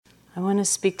I want to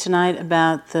speak tonight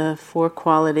about the 4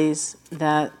 qualities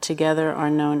that together are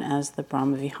known as the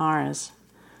Brahma Viharas.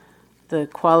 The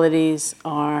qualities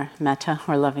are metta,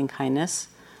 or loving kindness,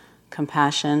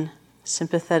 compassion,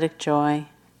 sympathetic joy,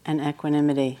 and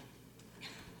equanimity.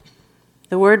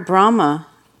 The word Brahma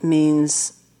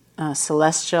means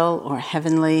celestial or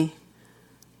heavenly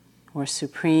or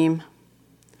supreme.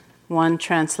 One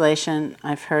translation,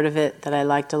 I've heard of it that I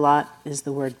liked a lot, is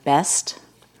the word best.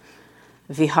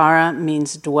 Vihara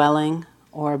means dwelling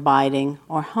or abiding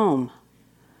or home.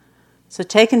 So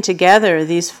taken together,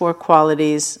 these 4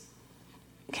 qualities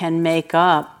can make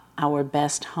up our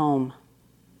best home.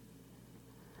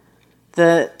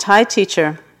 The Thai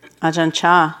teacher, Ajahn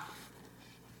Chah,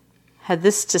 had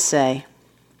this to say.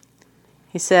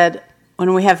 He said,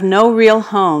 "When we have no real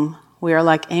home, we are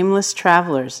like aimless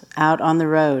travelers out on the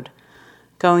road,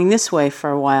 going this way for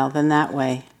a while, then that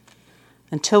way.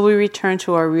 Until we return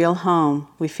to our real home,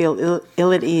 we feel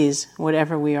ill at ease,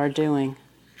 whatever we are doing."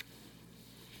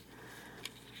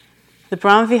 The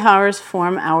Brahma Viharas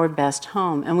form our best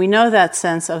home, and we know that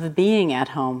sense of being at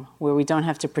home, where we don't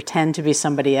have to pretend to be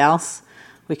somebody else.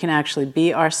 We can actually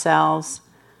be ourselves.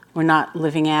 We're not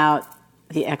living out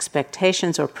the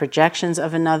expectations or projections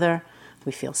of another.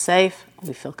 We feel safe,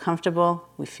 we feel comfortable,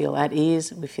 we feel at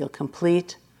ease, we feel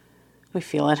complete, we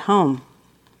feel at home.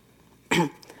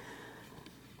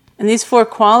 And these 4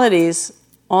 qualities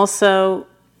also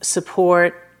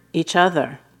support each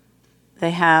other.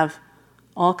 They have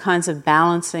all kinds of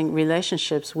balancing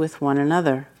relationships with one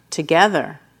another,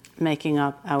 together making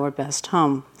up our best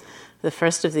home. The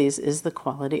first of these is the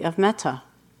quality of metta.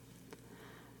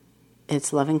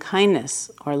 It's loving kindness,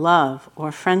 or love,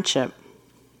 or friendship.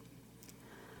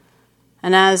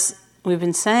 And as we've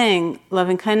been saying,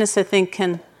 loving kindness, I think,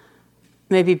 can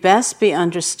maybe best be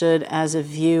understood as a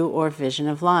view or vision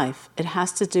of life. It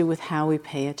has to do with how we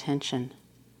pay attention.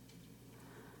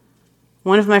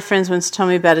 One of my friends once told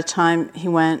me about a time he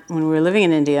went, when we were living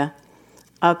in India,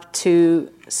 up to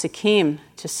Sikkim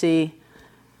to see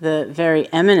the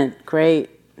very eminent, great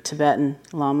Tibetan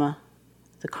Lama,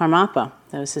 the Karmapa.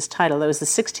 That was his title. That was the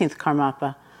 16th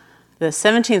Karmapa. The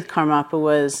 17th Karmapa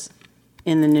was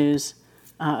in the news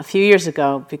a few years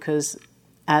ago because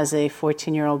as a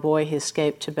 14-year-old boy, he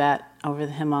escaped Tibet over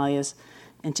the Himalayas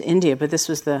into India. But this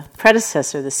was the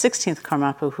predecessor, the 16th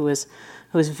Karmapa, who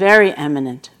was very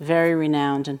eminent, very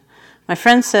renowned. And my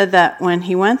friend said that when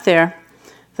he went there,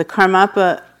 the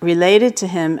Karmapa related to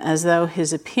him as though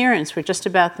his appearance were just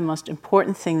about the most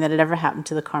important thing that had ever happened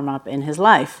to the Karmapa in his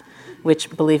life, which,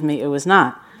 believe me, it was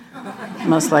not,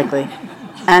 most likely.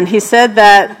 And he said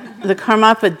that the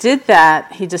Karmapa did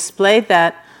that, he displayed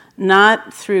that,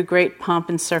 not through great pomp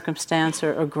and circumstance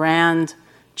or grand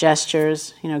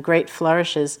gestures, great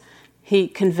flourishes. He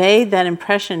conveyed that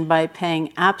impression by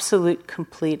paying absolute,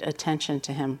 complete attention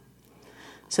to him.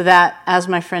 So that, as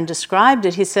my friend described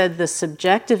it, he said the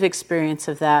subjective experience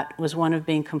of that was one of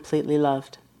being completely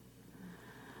loved.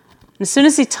 And as soon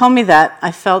as he told me that,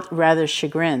 I felt rather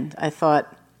chagrined. I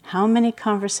thought, how many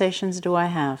conversations do I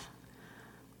have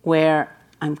where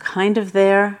I'm kind of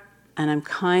there and I'm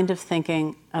kind of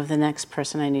thinking of the next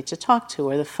person I need to talk to,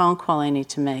 or the phone call I need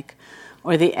to make,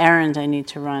 or the errand I need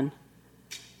to run.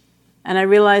 And I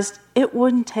realized it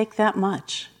wouldn't take that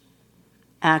much,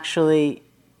 actually,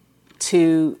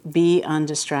 to be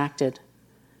undistracted,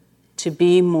 to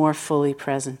be more fully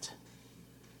present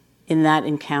in that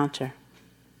encounter,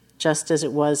 just as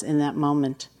it was in that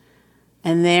moment.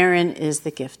 And therein is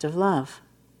the gift of love.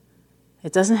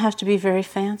 It doesn't have to be very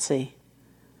fancy.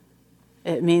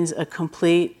 It means a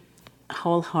complete,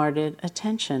 wholehearted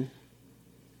attention.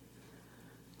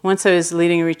 Once I was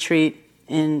leading a retreat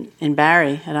in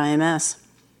Barrie at IMS,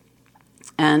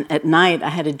 and at night I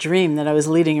had a dream that I was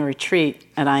leading a retreat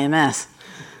at IMS,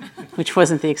 which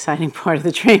wasn't the exciting part of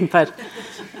the dream, but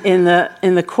in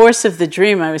the course of the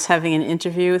dream I was having an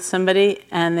interview with somebody,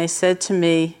 and they said to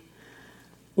me,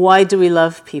 "Why do we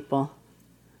love people?"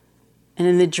 And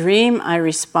in the dream I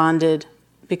responded,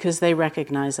 "Because they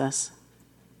recognize us."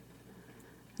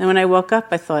 And when I woke up,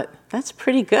 I thought, that's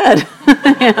pretty good.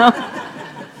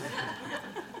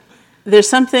 There's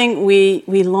something we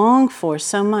long for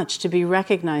so much, to be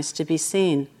recognized, to be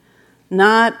seen.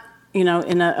 Not, in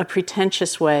a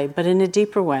pretentious way, but in a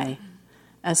deeper way.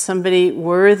 As somebody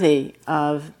worthy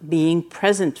of being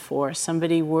present for,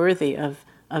 somebody worthy of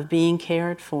being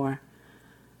cared for.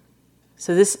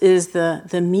 So this is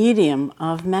the medium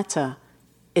of metta.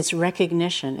 It's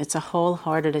recognition. It's a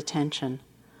wholehearted attention.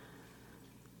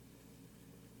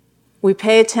 We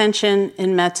pay attention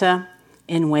in metta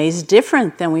in ways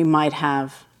different than we might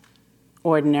have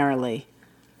ordinarily.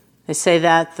 They say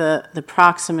that the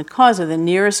proximate cause, or the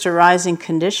nearest arising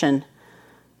condition,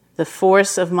 the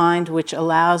force of mind which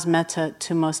allows metta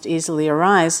to most easily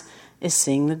arise, is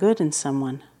seeing the good in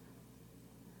someone.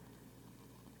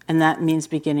 And that means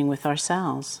beginning with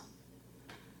ourselves.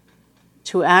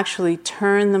 To actually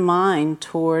turn the mind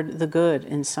toward the good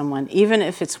in someone, even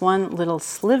if it's one little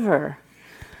sliver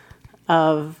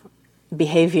of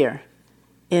behavior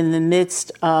in the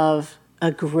midst of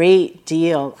a great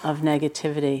deal of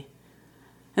negativity.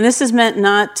 And this is meant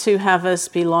not to have us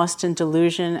be lost in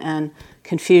delusion and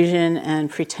confusion and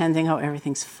pretending, oh,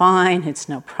 everything's fine, it's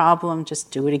no problem,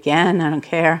 just do it again, I don't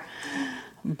care.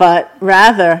 But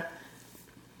rather,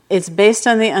 it's based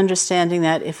on the understanding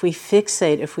that if we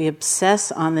fixate, if we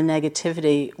obsess on the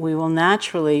negativity, we will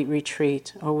naturally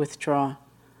retreat or withdraw.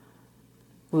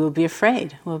 We will be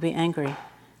afraid, we'll be angry.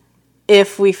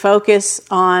 If we focus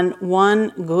on one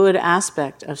good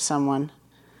aspect of someone,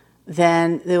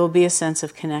 then there will be a sense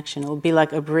of connection. It will be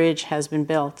like a bridge has been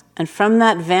built. And from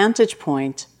that vantage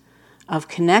point of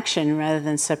connection rather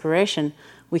than separation,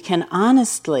 we can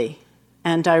honestly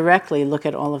and directly look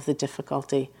at all of the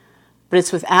difficulty. But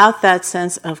it's without that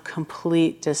sense of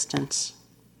complete distance.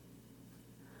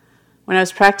 When I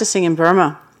was practicing in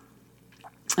Burma,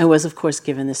 I was, of course,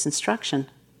 given this instruction.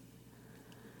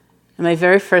 And my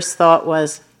very first thought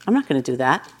was, I'm not going to do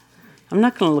that. I'm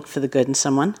not going to look for the good in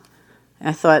someone. And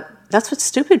I thought, that's what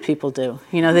stupid people do.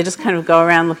 You know, they just kind of go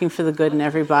around looking for the good in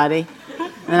everybody.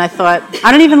 And I thought,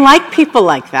 I don't even like people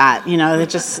like that. You know,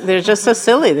 they're just so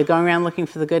silly. They're going around looking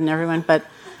for the good in everyone. But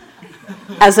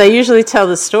as I usually tell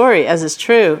the story, as is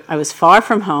true, I was far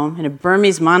from home in a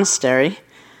Burmese monastery,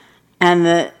 and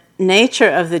the nature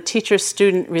of the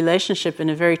teacher-student relationship in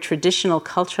a very traditional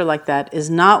culture like that is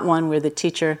not one where the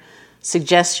teacher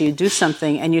suggests you do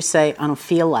something and you say, I don't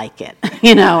feel like it,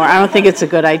 you know, or I don't think it's a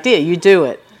good idea. You do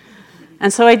it.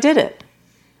 And so I did it.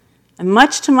 And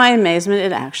much to my amazement,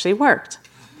 it actually worked.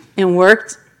 It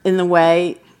worked in the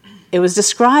way it was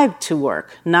described to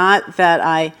work, not that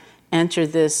I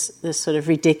entered this sort of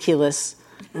ridiculous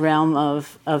realm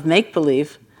of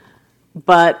make-believe,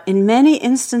 but in many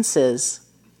instances,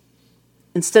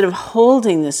 instead of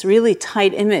holding this really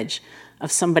tight image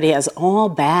of somebody as all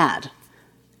bad,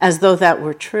 as though that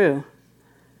were true,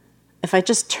 if I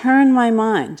just turn my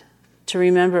mind to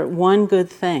remember one good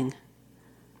thing,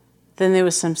 then there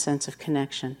was some sense of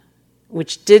connection,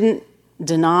 which didn't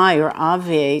deny or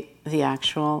obviate the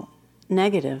actual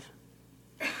negative.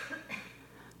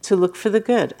 To look for the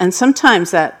good. And sometimes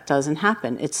that doesn't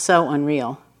happen. It's so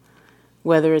unreal.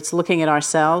 Whether it's looking at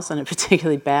ourselves on a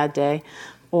particularly bad day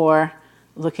or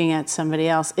looking at somebody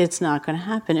else, it's not going to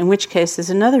happen. In which case, there's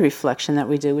another reflection that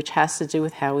we do, which has to do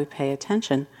with how we pay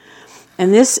attention.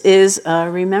 And this is a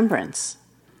remembrance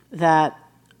that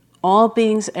all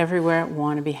beings everywhere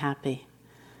want to be happy.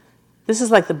 This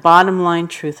is like the bottom line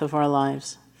truth of our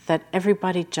lives, that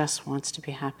everybody just wants to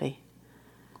be happy.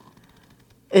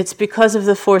 It's because of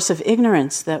the force of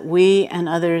ignorance that we and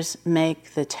others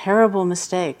make the terrible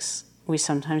mistakes we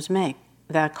sometimes make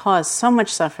that cause so much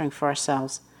suffering for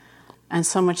ourselves and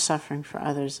so much suffering for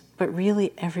others. But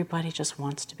really, everybody just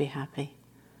wants to be happy.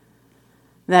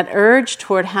 That urge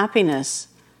toward happiness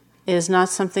is not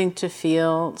something to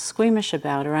feel squeamish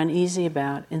about or uneasy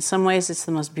about. In some ways, it's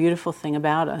the most beautiful thing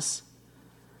about us.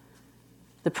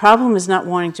 The problem is not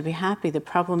wanting to be happy. The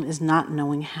problem is not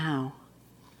knowing how.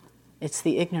 It's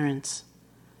the ignorance.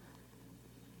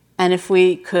 And if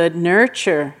we could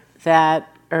nurture that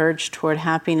urge toward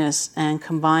happiness and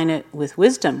combine it with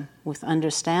wisdom, with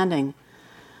understanding,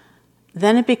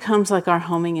 then it becomes like our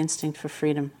homing instinct for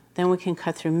freedom. Then we can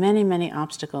cut through many, many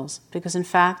obstacles, because in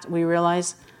fact, we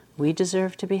realize we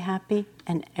deserve to be happy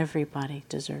and everybody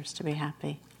deserves to be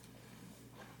happy.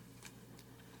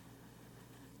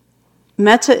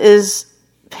 Metta is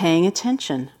paying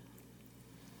attention.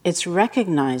 It's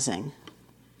recognizing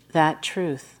that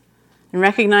truth and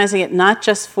recognizing it not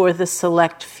just for the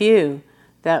select few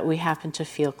that we happen to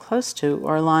feel close to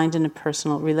or aligned in a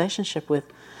personal relationship with,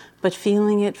 but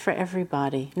feeling it for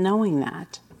everybody, knowing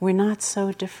that we're not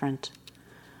so different.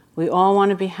 We all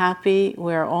want to be happy.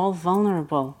 We're all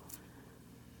vulnerable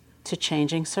to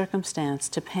changing circumstance,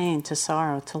 to pain, to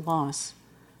sorrow, to loss.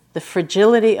 The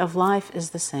fragility of life is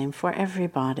the same for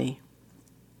everybody.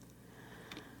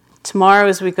 Tomorrow,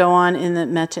 as we go on in the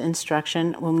metta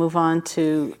instruction, we'll move on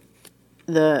to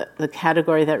the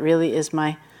category that really is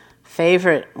my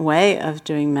favorite way of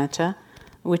doing metta,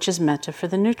 which is metta for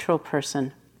the neutral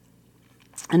person.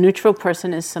 A neutral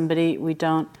person is somebody we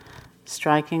don't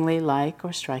strikingly like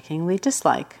or strikingly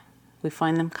dislike. We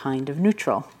find them kind of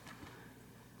neutral.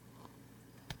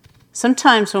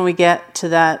 Sometimes when we get to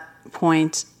that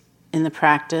point, in the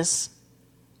practice,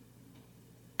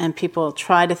 and people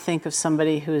try to think of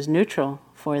somebody who is neutral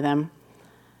for them,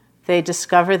 they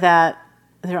discover that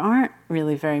there aren't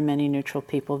really very many neutral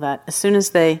people, that as soon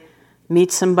as they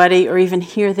meet somebody or even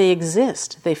hear they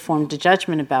exist, they formed a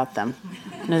judgment about them.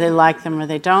 They like them or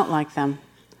they don't like them.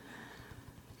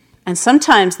 And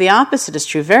sometimes the opposite is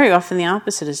true. Very often the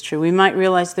opposite is true. We might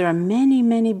realize there are many,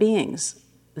 many beings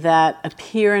that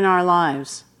appear in our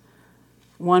lives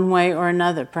one way or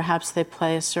another. Perhaps they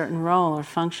play a certain role or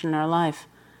function in our life.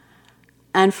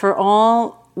 And for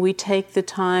all we take the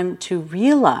time to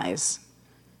realize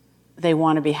they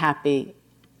want to be happy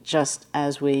just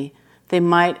as they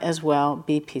might as well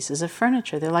be pieces of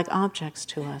furniture. They're like objects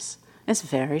to us. It's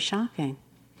very shocking.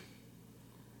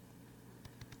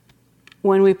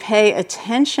 When we pay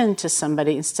attention to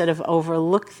somebody instead of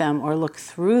overlook them or look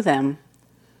through them,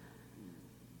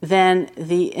 then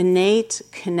the innate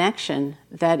connection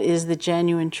that is the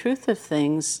genuine truth of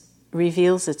things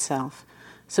reveals itself.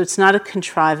 So it's not a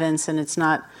contrivance, and it's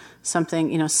not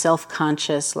something,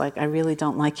 self-conscious, like I really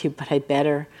don't like you, but I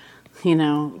better,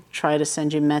 try to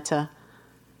send you metta.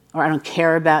 Or I don't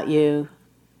care about you,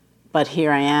 but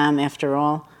here I am after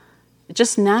all.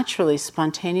 Just naturally,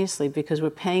 spontaneously, because we're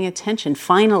paying attention,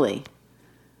 finally,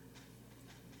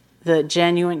 the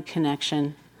genuine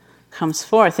connection comes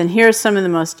forth. And here are some of the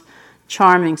most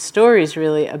charming stories,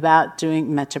 really, about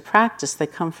doing metta practice. They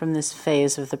come from this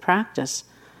phase of the practice.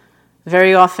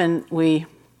 Very often we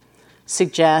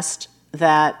suggest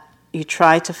that you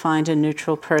try to find a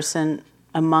neutral person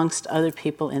amongst other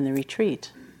people in the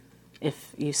retreat,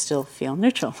 if you still feel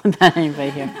neutral about anybody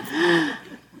here.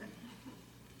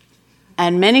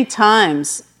 And many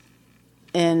times,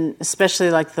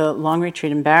 especially like the long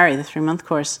retreat in Bari, the 3-month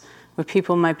course, where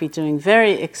people might be doing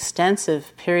very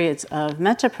extensive periods of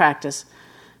metta practice,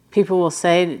 people will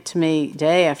say to me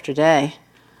day after day,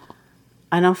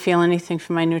 I don't feel anything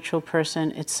from my neutral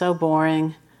person. It's so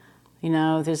boring.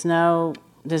 There's no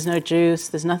juice.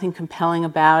 There's nothing compelling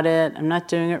about it. I'm not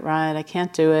doing it right. I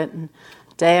can't do it. And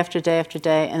day after day after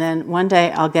day. And then one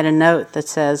day I'll get a note that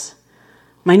says,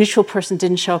 my neutral person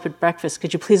didn't show up at breakfast.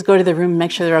 Could you please go to the room and make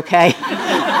sure they're okay?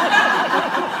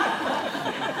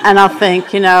 And I'll think,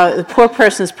 the poor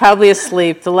person's probably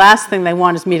asleep. The last thing they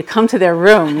want is me to come to their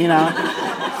room,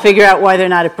 figure out why they're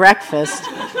not at breakfast.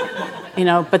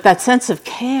 But that sense of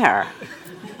care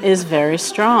is very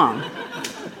strong.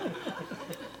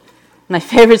 My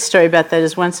favorite story about that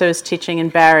is once I was teaching in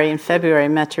Bari in February,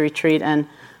 metta retreat, and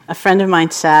a friend of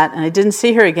mine sat, and I didn't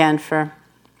see her again for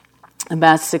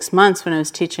about 6 months when I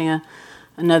was teaching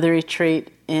another retreat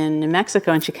in New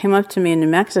Mexico, and she came up to me in New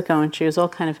Mexico, and she was all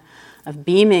kind of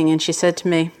beaming, and she said to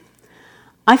me,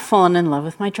 I've fallen in love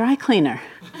with my dry cleaner.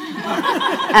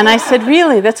 And I said,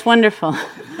 really? That's wonderful.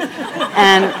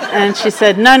 And she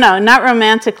said, no, not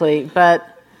romantically,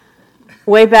 but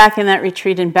way back in that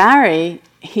retreat in Bari,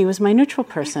 he was my neutral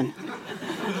person.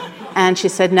 And she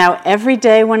said, now every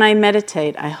day when I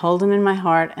meditate, I hold him in my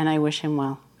heart and I wish him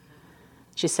well.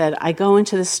 She said, I go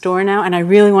into the store now and I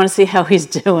really want to see how he's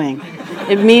doing.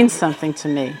 It means something to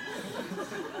me.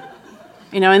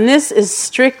 And this is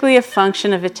strictly a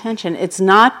function of attention. It's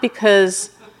not because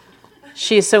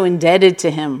she is so indebted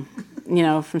to him,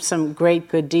 from some great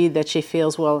good deed that she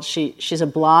feels, she's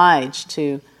obliged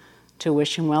to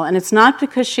wish him well. And it's not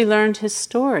because she learned his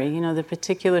story, the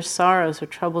particular sorrows or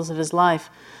troubles of his life,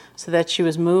 so that she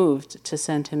was moved to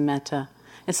send him metta.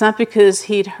 It's not because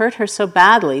he'd hurt her so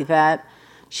badly that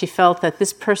she felt that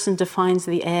this person defines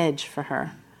the edge for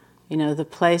her, the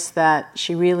place that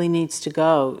she really needs to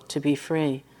go to be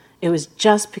free. It was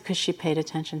just because she paid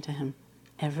attention to him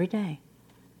every day.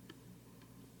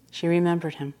 She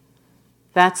remembered him.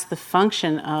 That's the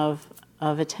function of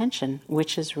attention,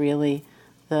 which is really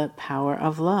the power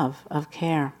of love, of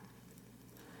care.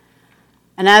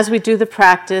 And as we do the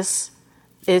practice,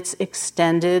 it's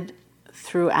extended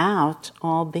throughout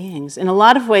all beings. In a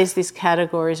lot of ways, these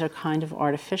categories are kind of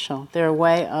artificial. They're a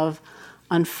way of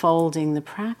unfolding the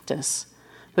practice.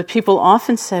 But people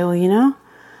often say,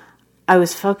 I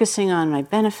was focusing on my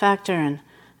benefactor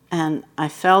and I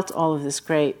felt all of this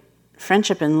great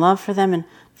friendship and love for them, and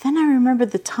then I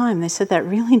remembered the time they said that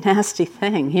really nasty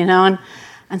thing,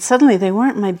 and suddenly they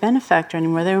weren't my benefactor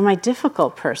anymore, they were my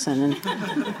difficult person.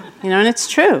 And, and it's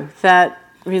true that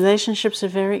relationships are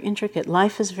very intricate.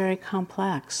 Life is very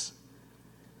complex.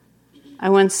 I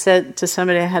once said to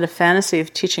somebody I had a fantasy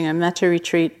of teaching a metta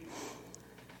retreat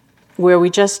where we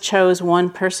just chose one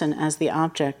person as the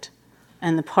object,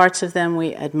 and the parts of them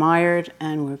we admired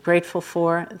and were grateful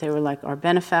for. They were like our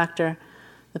benefactor.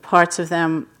 The parts of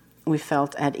them we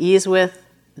felt at ease with.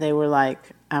 They were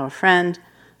like our friend.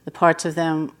 The parts of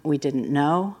them we didn't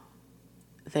know,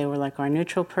 they were like our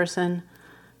neutral person.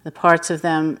 The parts of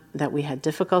them that we had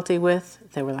difficulty with,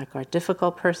 they were like our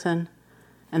difficult person.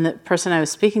 And the person I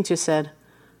was speaking to said,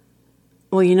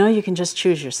 well, you can just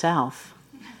choose yourself,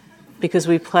 because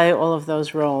we play all of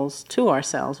those roles to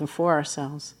ourselves and for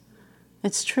ourselves.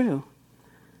 It's true.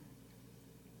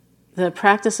 The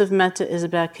practice of metta is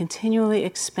about continually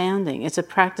expanding. It's a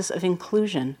practice of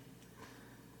inclusion.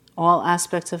 All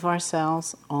aspects of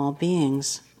ourselves, all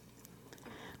beings.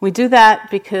 We do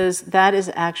that because that is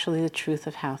actually the truth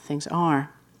of how things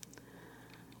are.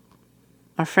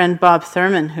 Our friend Bob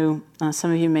Thurman, who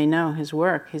some of you may know his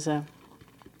work, he's a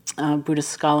Buddhist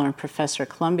scholar and professor at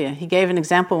Columbia. He gave an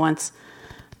example once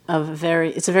of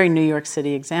it's a very New York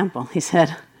City example. He said,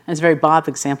 and it's a very Bob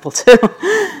example too.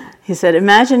 He said,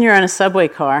 imagine you're on a subway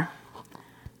car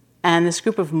and this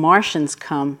group of Martians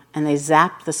come and they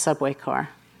zap the subway car.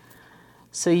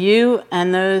 So you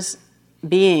and those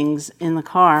beings in the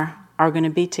car are going to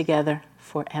be together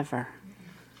forever.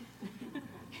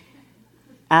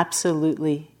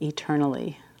 Absolutely,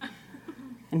 eternally.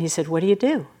 And he said, what do you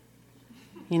do?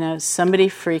 Somebody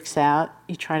freaks out,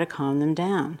 you try to calm them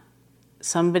down.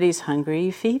 Somebody's hungry,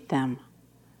 you feed them.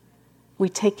 We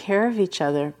take care of each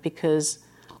other because,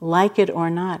 like it or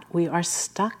not, we are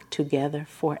stuck together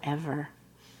forever.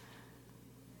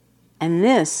 And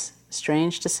this,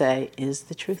 strange to say, is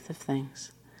the truth of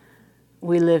things.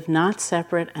 We live not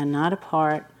separate and not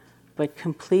apart, but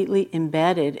completely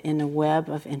embedded in a web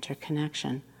of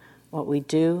interconnection. What we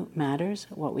do matters,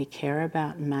 what we care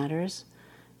about matters.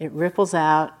 It ripples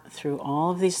out through all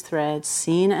of these threads,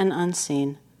 seen and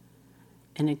unseen,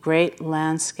 in a great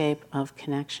landscape of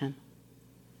connection.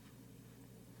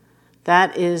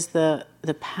 That is the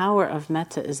power of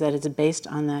metta, is that it's based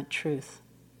on that truth.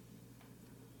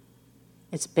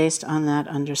 It's based on that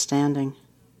understanding.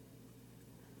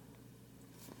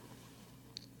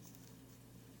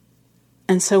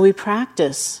 And so we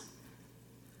practice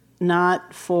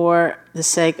not for the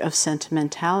sake of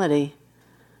sentimentality,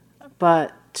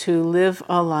 but to live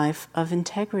a life of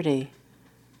integrity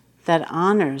that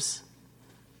honors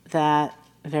that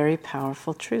very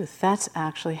powerful truth. That's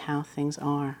actually how things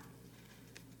are.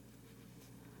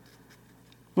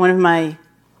 One of my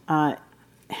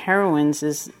heroines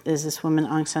is this woman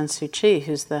Aung San Suu Kyi,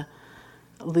 who's the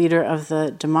leader of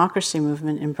the democracy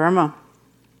movement in Burma,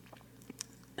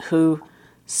 who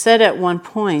said at one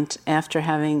point, after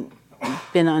having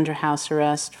been under house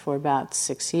arrest for about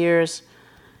 6 years,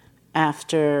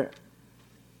 after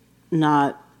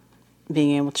not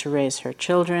being able to raise her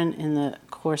children in the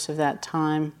course of that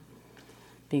time,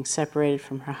 being separated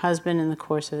from her husband in the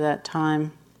course of that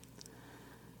time,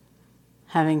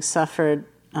 having suffered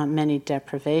many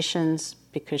deprivations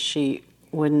because she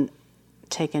wouldn't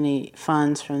take any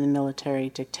funds from the military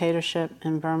dictatorship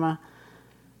in Burma.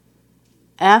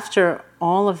 After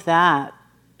all of that,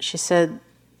 she said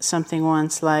something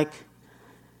once like,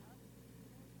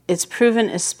 it's proven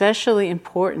especially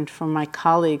important for my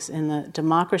colleagues in the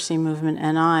democracy movement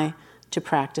and I to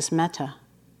practice metta,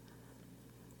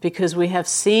 because we have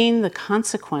seen the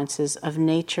consequences of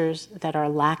natures that are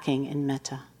lacking in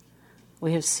metta.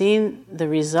 We have seen the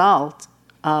result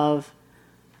of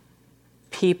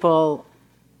people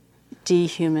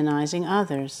dehumanizing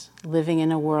others, living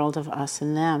in a world of us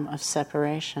and them, of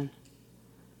separation.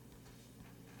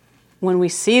 When we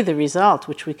see the result,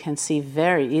 which we can see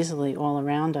very easily all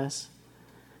around us,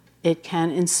 it can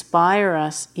inspire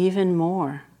us even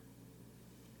more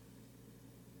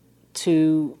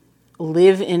to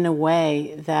live in a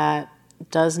way that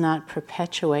does not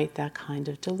perpetuate that kind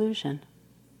of delusion.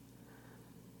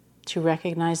 To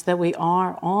recognize that we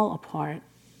are all a part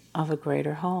of a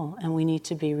greater whole, and we need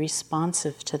to be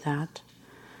responsive to that.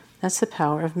 That's the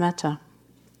power of metta.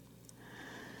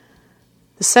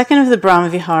 The second of the Brahma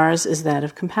Viharas is that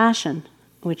of compassion,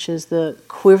 which is the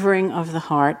quivering of the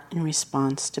heart in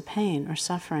response to pain or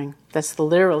suffering. That's the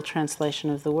literal translation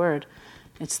of the word.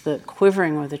 It's the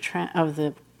quivering or the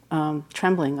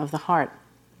trembling of the heart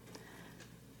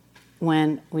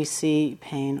when we see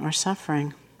pain or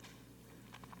suffering.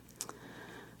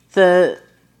 The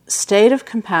state of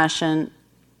compassion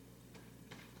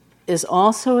is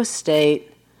also a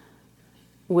state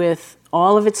with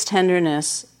all of its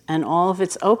tenderness and all of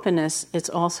its openness. It's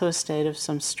also a state of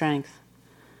some strength.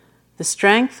 The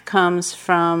strength comes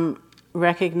from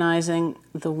recognizing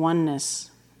the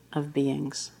oneness of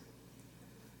beings,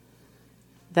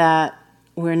 that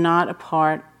we're not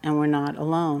apart and we're not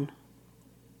alone.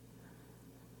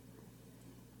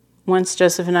 Once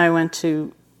Joseph and I went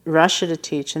to Russia to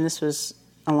teach, and this was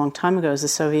a long time ago, it was the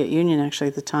Soviet Union actually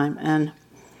at the time, and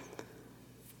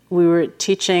we were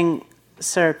teaching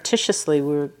surreptitiously.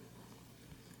 We were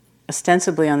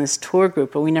ostensibly on this tour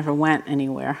group, but we never went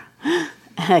anywhere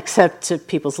except to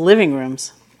people's living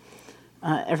rooms.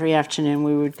 Every afternoon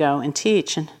we would go and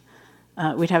teach, and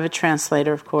we'd have a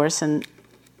translator, of course, and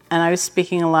I was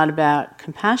speaking a lot about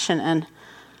compassion, and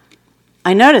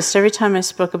I noticed every time I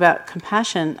spoke about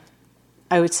compassion,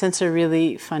 I would sense a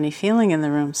really funny feeling in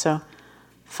the room. So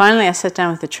finally I sat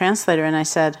down with the translator and I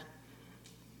said,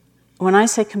 when I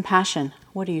say compassion,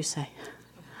 what do you say?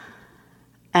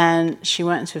 And she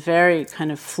went into a very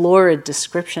kind of florid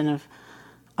description of,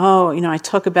 I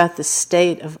talk about the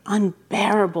state of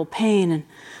unbearable pain and,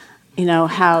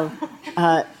 how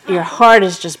your heart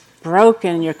is just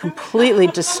broken, you're completely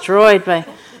destroyed by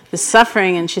the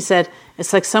suffering. And she said,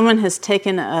 it's like someone has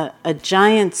taken a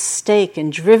giant stake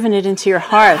and driven it into your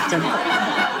heart.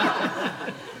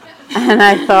 And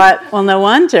I thought, well, no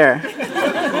wonder.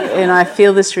 I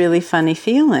feel this really funny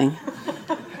feeling.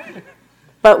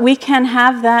 But we can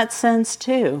have that sense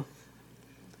too.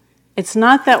 It's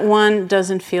not that one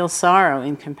doesn't feel sorrow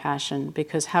in compassion,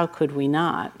 because how could we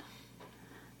not?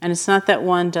 And it's not that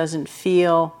one doesn't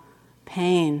feel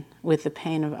pain with the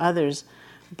pain of others,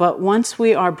 but once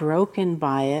we are broken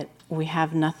by it, we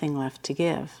have nothing left to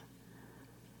give.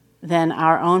 Then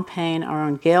our own pain, our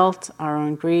own guilt, our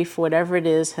own grief, whatever it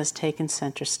is, has taken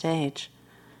center stage.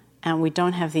 And we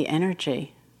don't have the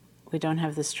energy, we don't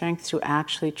have the strength to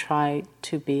actually try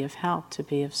to be of help, to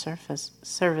be of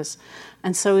service.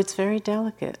 And so it's very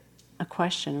delicate, a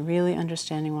question, really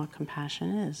understanding what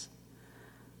compassion is,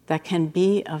 that can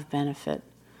be of benefit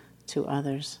to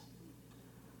others.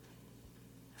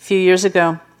 A few years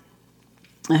ago,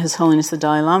 His Holiness the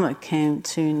Dalai Lama came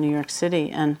to New York City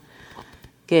and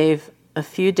gave a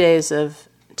few days of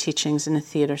teachings in a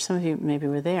theater. Some of you maybe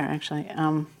were there, actually.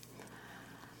 And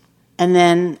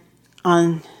then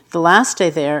on the last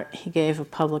day there, he gave a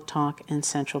public talk in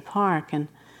Central Park, and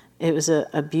it was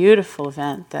a beautiful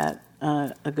event that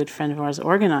a good friend of ours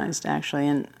organized, actually.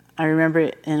 And I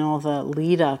remember in all the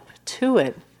lead up to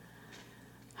it,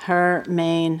 her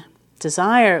main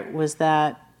desire was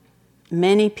that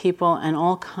many people and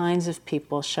all kinds of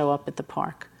people show up at the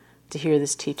park to hear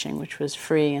this teaching, which was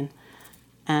free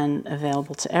and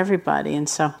available to everybody. And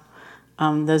so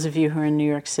those of you who are in New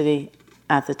York City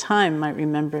at the time might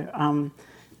remember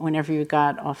whenever you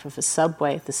got off of a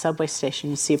subway, at the subway station,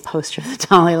 you see a poster of the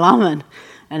Dalai Lama and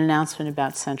an announcement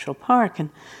about Central Park. And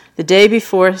the day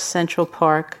before Central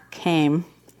Park came,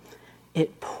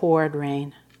 it poured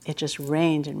rain. It just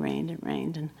rained and rained and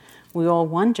rained. And we all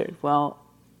wondered, well,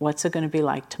 what's it going to be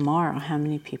like tomorrow? How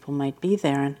many people might be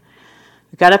there? And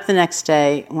we got up the next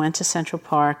day, went to Central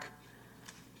Park,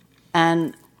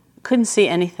 and couldn't see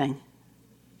anything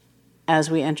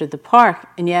as we entered the park,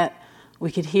 and yet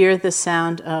we could hear the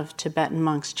sound of Tibetan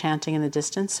monks chanting in the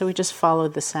distance, so we just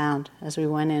followed the sound as we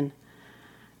went in.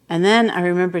 And then I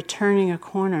remember turning a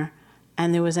corner,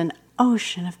 and there was an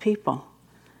ocean of people.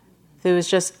 There was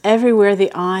just everywhere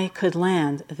the eye could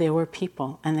land, there were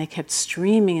people, and they kept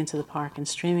streaming into the park and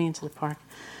streaming into the park.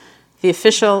 The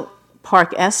official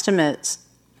park estimates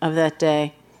of that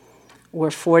day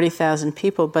were 40,000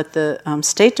 people, but the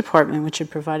State Department, which had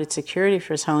provided security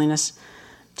for His Holiness,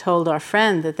 told our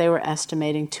friend that they were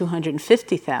estimating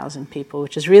 250,000 people,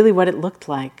 which is really what it looked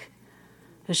like.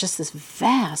 There's just this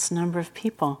vast number of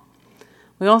people.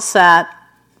 We all sat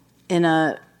in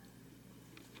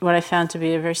what I found to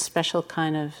be a very special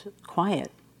kind of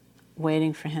quiet,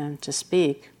 waiting for him to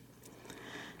speak.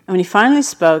 And when he finally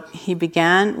spoke, he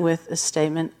began with a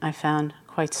statement I found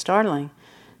quite startling.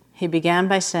 He began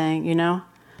by saying,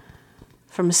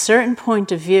 from a certain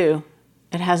point of view,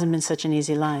 it hasn't been such an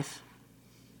easy life.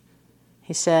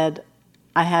 He said,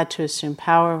 I had to assume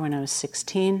power when I was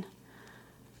 16.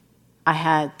 I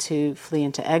had to flee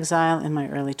into exile in my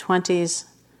early 20s.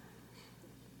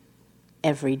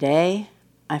 Every day,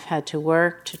 I've had to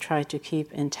work to try to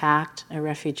keep intact a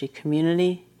refugee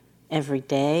community. Every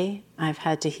day, I've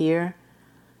had to hear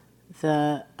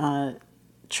the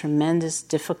tremendous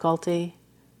difficulty,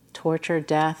 torture,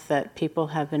 death that people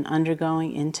have been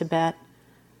undergoing in Tibet.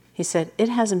 He said, it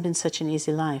hasn't been such an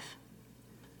easy life.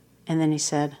 And then he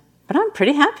said, but I'm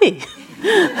pretty happy.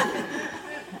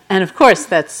 And of course,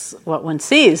 that's what one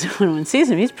sees. When one sees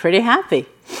him, he's pretty happy.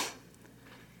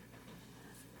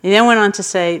 He then went on to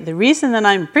say, the reason that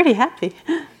I'm pretty happy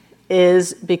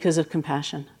is because of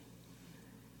compassion.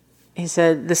 He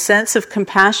said, the sense of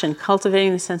compassion,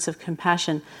 cultivating the sense of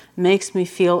compassion, makes me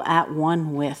feel at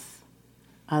one with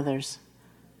others.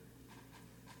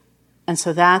 And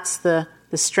so that's the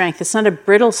strength. It's not a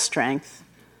brittle strength,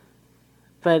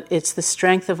 but it's the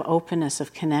strength of openness,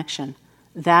 of connection,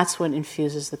 that's what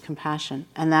infuses the compassion.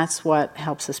 And that's what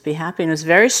helps us be happy. And it was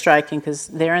very striking because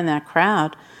there in that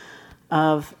crowd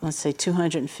of, let's say,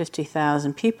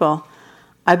 250,000 people,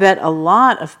 I bet a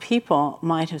lot of people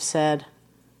might have said,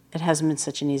 it hasn't been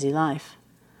such an easy life.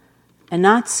 And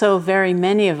not so very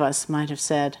many of us might have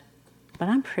said, but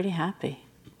I'm pretty happy.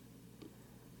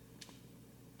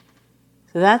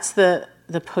 So that's the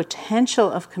potential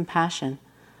of compassion,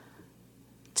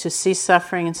 to see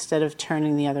suffering instead of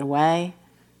turning the other way,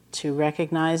 to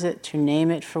recognize it, to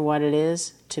name it for what it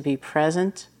is, to be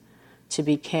present, to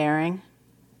be caring,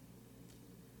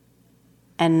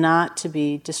 and not to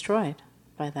be destroyed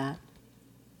by that.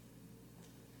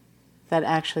 That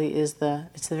actually is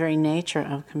it's the very nature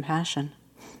of compassion.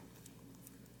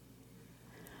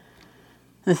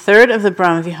 The third of the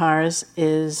Brahma Viharas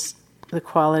is the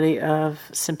quality of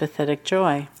sympathetic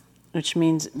joy, which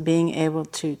means being able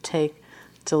to take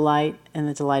delight in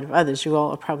the delight of others. You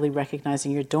all are probably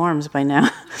recognizing your dorms by now.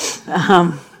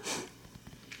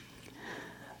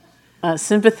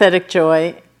 Sympathetic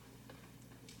joy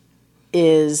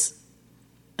is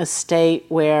a state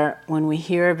where when we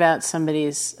hear about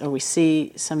or we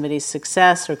see somebody's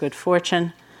success or good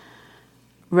fortune,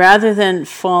 rather than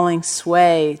falling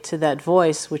sway to that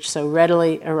voice which so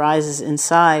readily arises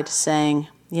inside saying,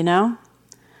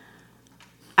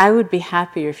 I would be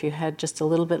happier if you had just a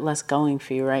little bit less going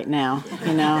for you right now,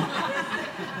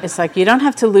 It's like you don't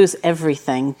have to lose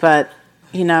everything, but,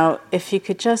 if you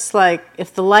could just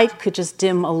if the light could just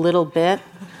dim a little bit,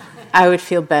 I would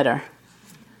feel better.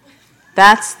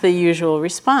 That's the usual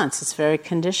response. It's very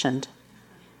conditioned.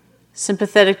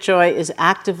 Sympathetic joy is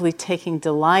actively taking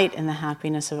delight in the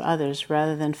happiness of others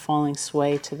rather than falling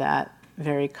sway to that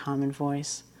very common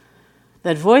voice.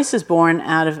 That voice is born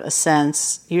out of a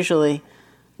sense, usually,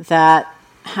 that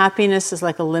happiness is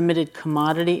like a limited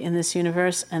commodity in this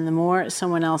universe, and the more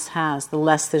someone else has, the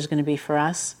less there's going to be for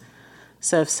us.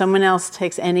 So if someone else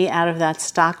takes any out of that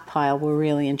stockpile, we're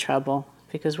really in trouble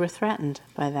because we're threatened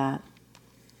by that.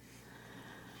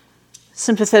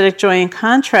 Sympathetic joy, in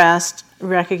contrast,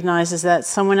 recognizes that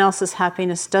someone else's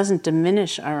happiness doesn't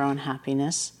diminish our own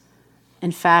happiness.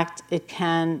 In fact, it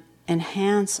can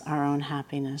enhance our own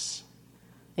happiness.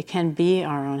 It can be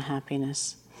our own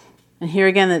happiness. And here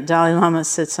again, the Dalai Lama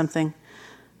said something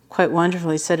quite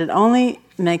wonderful. He said, it only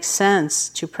makes sense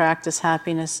to practice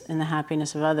happiness in the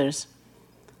happiness of others,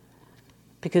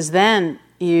 because then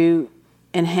you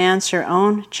enhance your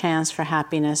own chance for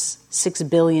happiness 6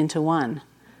 billion to 1.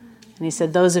 And he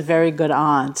said, those are very good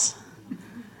odds.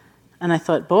 And I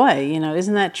thought, boy,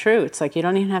 isn't that true? It's like you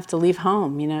don't even have to leave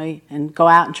home, and go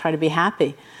out and try to be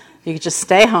happy. You could just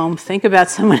stay home, think about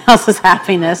someone else's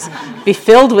happiness, be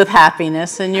filled with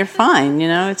happiness, and you're fine,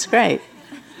 it's great.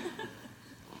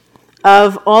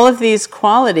 Of all of these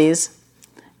qualities,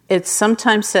 it's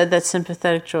sometimes said that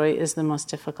sympathetic joy is the most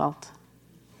difficult.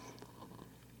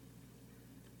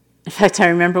 In fact, I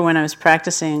remember when I was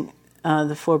practicing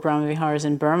the 4 Brahma Viharas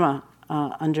in Burma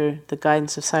under the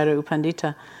guidance of Sayadaw U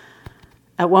Pandita,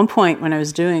 at one point when I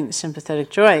was doing sympathetic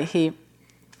joy, he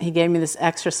gave me this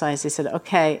exercise. He said,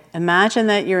 okay, imagine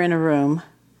that you're in a room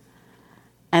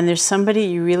and there's somebody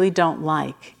you really don't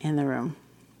like in the room.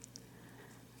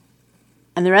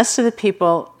 And the rest of the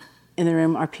people in the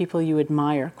room are people you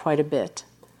admire quite a bit.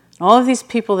 All of these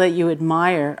people that you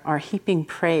admire are heaping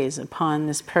praise upon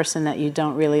this person that you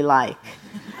don't really like.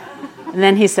 And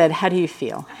then he said, how do you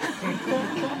feel?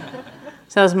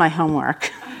 So that was my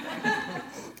homework.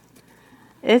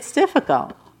 It's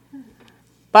difficult.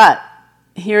 But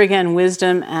here again,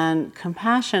 wisdom and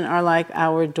compassion are like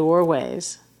our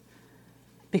doorways,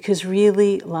 because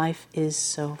really life is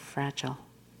so fragile.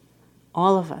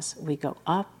 All of us, we go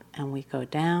up and we go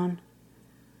down,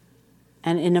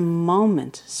 and in a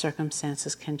moment,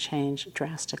 circumstances can change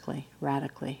drastically,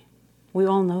 radically. We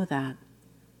all know that.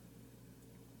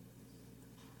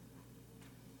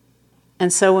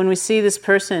 And so when we see this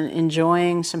person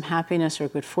enjoying some happiness or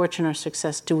good fortune or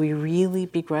success, do we really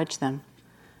begrudge them?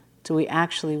 Do we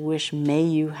actually wish, may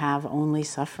you have only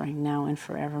suffering now and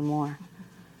forevermore?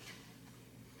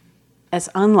 It's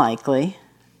unlikely.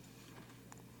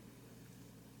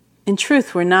 In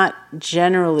truth, we're not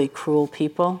generally cruel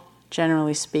people,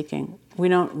 generally speaking. We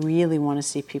don't really want to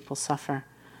see people suffer.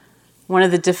 One of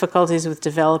the difficulties with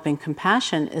developing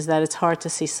compassion is that it's hard to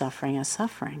see suffering as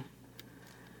suffering.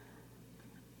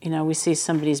 We see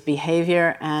somebody's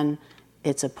behavior and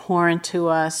it's abhorrent to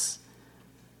us.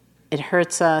 It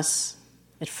hurts us,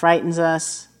 it frightens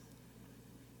us.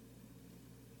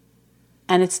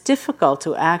 And it's difficult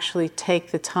to actually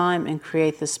take the time and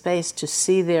create the space to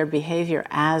see their behavior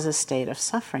as a state of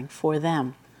suffering for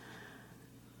them.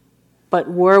 But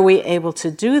were we able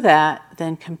to do that,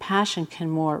 then compassion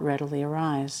can more readily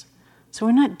arise. So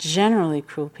we're not generally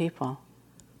cruel people.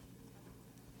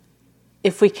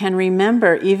 If we can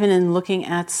remember, even in looking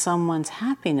at someone's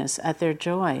happiness, at their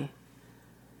joy,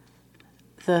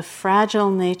 the fragile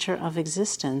nature of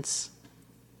existence,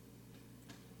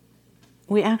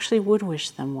 we actually would wish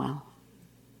them well.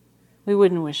 We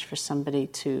wouldn't wish for somebody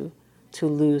to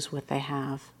lose what they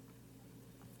have.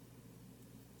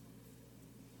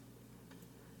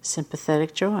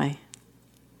 Sympathetic joy.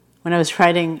 When I was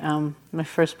writing my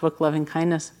first book, Loving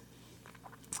Kindness,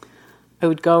 I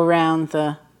would go around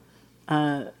the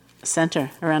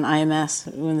center, around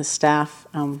IMS, when the staff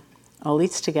all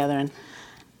eats together,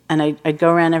 and I'd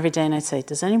go around every day and I'd say,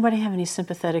 does anybody have any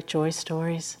sympathetic joy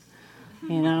stories?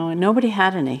 And nobody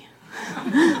had any.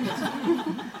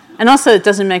 And also it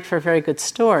doesn't make for a very good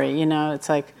story, it's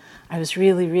like, I was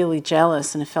really, really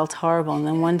jealous and it felt horrible, and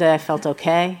then one day I felt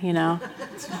okay,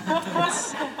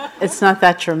 It's not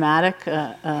that dramatic,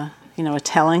 a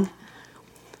telling.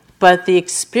 But the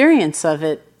experience of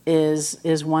it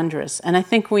is wondrous. And I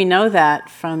think we know that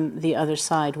from the other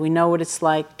side. We know what it's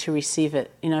like to receive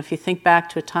it. If you think back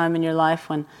to a time in your life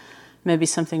when maybe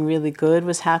something really good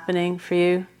was happening for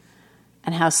you,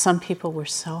 and how some people were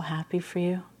so happy for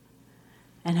you,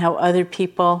 and how other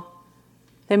people,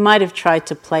 they might have tried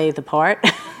to play the part,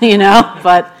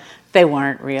 but they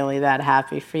weren't really that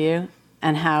happy for you,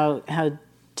 and how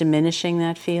diminishing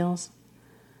that feels.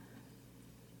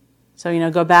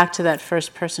 So, go back to that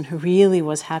first person who really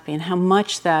was happy, and how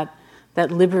much that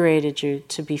liberated you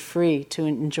to be free, to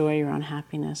enjoy your own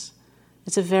happiness.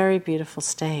 It's a very beautiful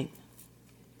state.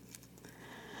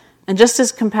 And just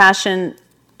as compassion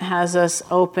has us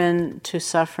open to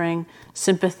suffering,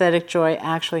 sympathetic joy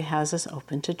actually has us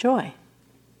open to joy.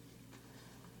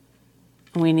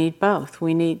 We need both.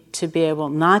 We need to be able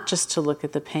not just to look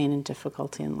at the pain and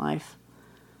difficulty in life,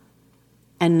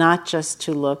 and not just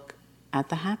to look at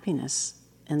the happiness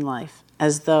in life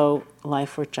as though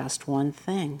life were just one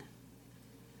thing.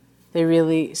 They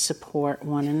really support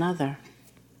one another.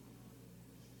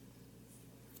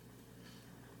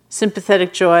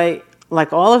 Sympathetic joy,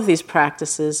 like all of these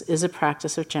practices, is a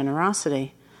practice of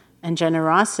generosity. And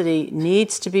generosity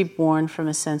needs to be born from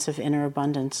a sense of inner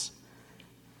abundance.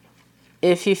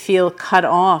 If you feel cut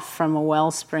off from a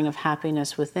wellspring of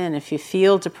happiness within, if you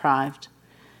feel deprived,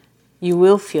 you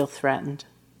will feel threatened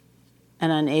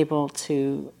and unable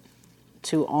to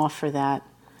offer that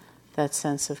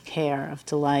sense of care, of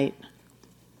delight.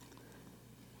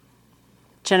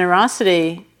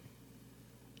 Generosity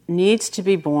needs to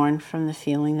be born from the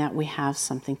feeling that we have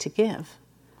something to give.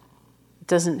 It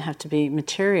doesn't have to be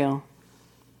material,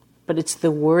 but it's the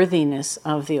worthiness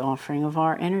of the offering of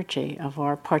our energy, of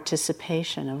our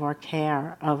participation, of our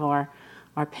care, of our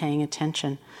paying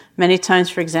attention. Many times,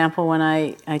 for example, when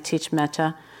I teach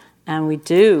metta, and we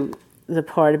do the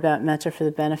part about metta for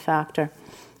the benefactor,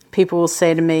 people will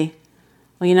say to me,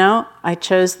 well, I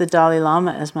chose the Dalai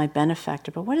Lama as my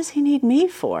benefactor, but what does he need me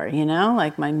for,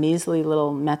 like my measly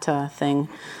little metta thing,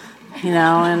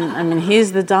 and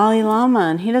he's the Dalai Lama,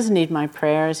 and he doesn't need my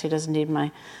prayers, he doesn't need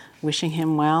my wishing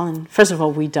him well, and first of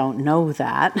all, we don't know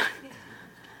that,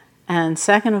 and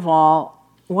second of all,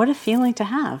 what a feeling to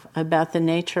have about the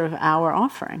nature of our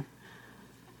offering.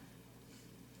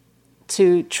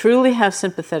 To truly have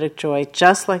sympathetic joy,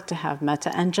 just like to have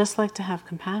metta, and just like to have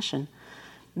compassion,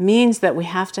 means that we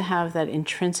have to have that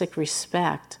intrinsic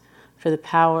respect for the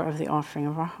power of the offering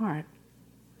of our heart.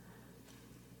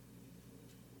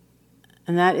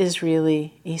 And that is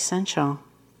really essential.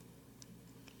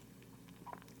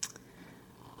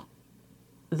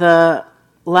 The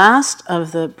last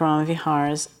of the Brahma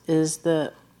Viharas is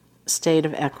the state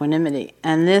of equanimity.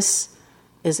 And this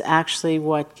is actually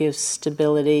what gives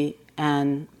stability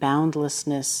and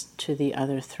boundlessness to the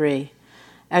other three.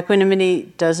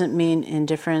 Equanimity doesn't mean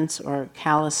indifference or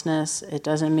callousness. It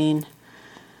doesn't mean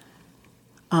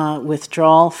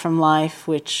withdrawal from life,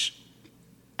 which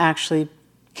actually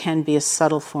can be a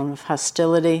subtle form of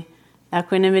hostility.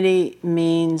 Equanimity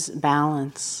means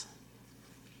balance.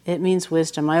 It means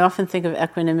wisdom. I often think of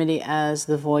equanimity as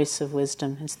the voice of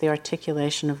wisdom. It's the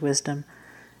articulation of wisdom.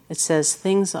 It says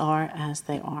things are as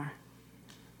they are,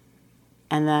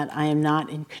 and that I am not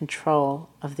in control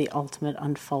of the ultimate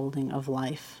unfolding of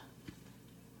life.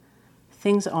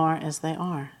 Things are as they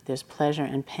are. There's pleasure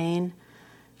and pain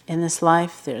in this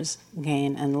life. There's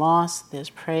gain and loss. There's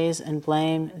praise and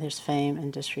blame. There's fame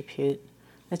and disrepute.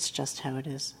 It's just how it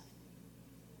is.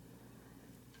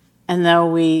 And though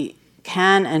we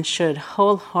can and should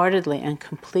wholeheartedly and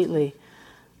completely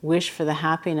wish for the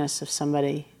happiness of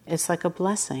somebody, it's like a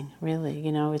blessing, really.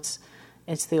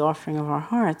 it's the offering of our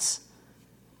hearts,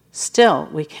 still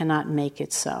we cannot make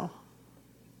it so.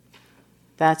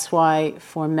 That's why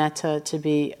for metta to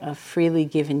be a freely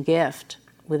given gift,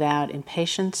 without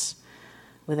impatience,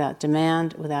 without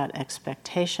demand, without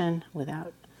expectation,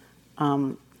 without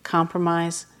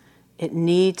compromise, it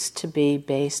needs to be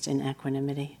based in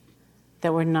equanimity,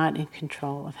 that we're not in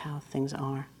control of how things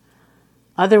are.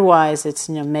 Otherwise, it's,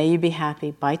 may you be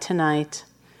happy by tonight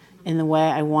in the way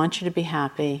I want you to be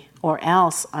happy, or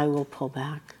else I will pull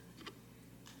back.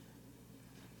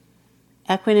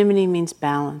 Equanimity means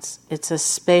balance. It's a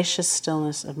spacious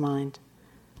stillness of mind.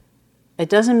 It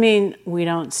doesn't mean we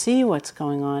don't see what's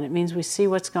going on. It means we see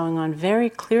what's going on very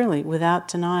clearly without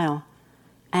denial.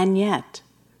 And yet,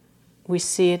 we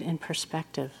see it in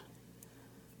perspective.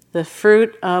 The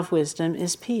fruit of wisdom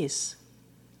is peace,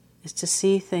 is to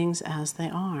see things as they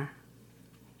are.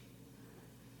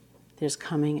 There's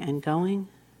coming and going,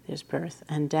 there's birth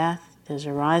and death, there's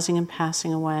arising and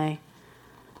passing away,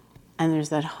 and there's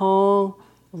that whole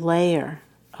layer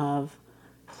of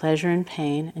pleasure and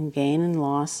pain and gain and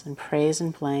loss and praise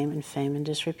and blame and fame and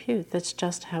disrepute. That's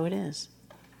just how it is.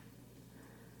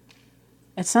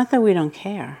 It's not that we don't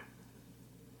care,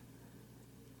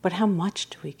 but how much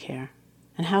do we care?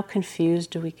 And how confused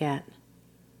do we get?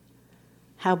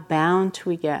 How bound do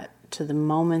we get to the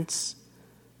moment's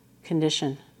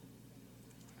condition?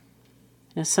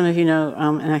 Some of you know,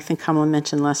 and I think Kamala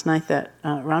mentioned last night that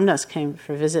Ramdas came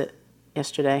for a visit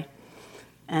yesterday,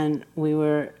 and we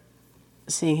were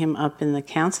seeing him up in the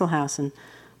council house, and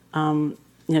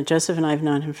Joseph and I have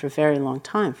known him for a very long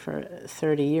time, for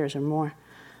 30 years or more,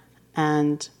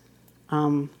 and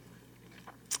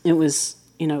it was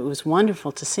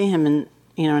wonderful to see him,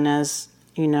 and as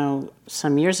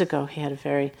some years ago he had a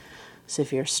very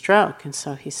severe stroke, and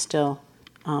so he's still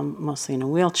mostly in a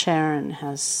wheelchair and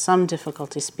has some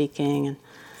difficulty speaking,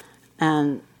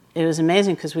 and it was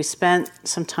amazing because we spent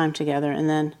some time together, and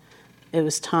then it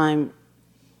was time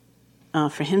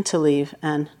for him to leave.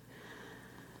 And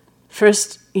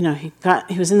first, he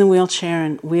was in the wheelchair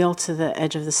and wheeled to the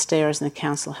edge of the stairs in the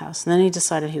council house, and then he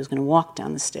decided he was going to walk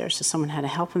down the stairs, so someone had to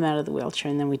help him out of the wheelchair,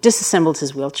 and then we disassembled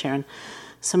his wheelchair, and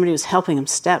somebody was helping him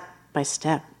step by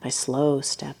slow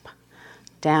step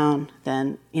down,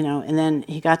 then, and then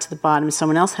he got to the bottom, and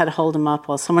someone else had to hold him up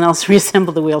while someone else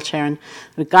reassembled the wheelchair, and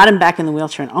we got him back in the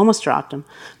wheelchair and almost dropped him,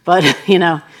 but,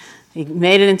 he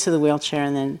made it into the wheelchair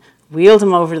and then wheeled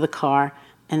him over to the car,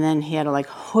 and then he had to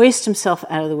hoist himself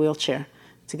out of the wheelchair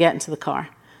to get into the car.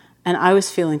 And I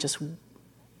was feeling just,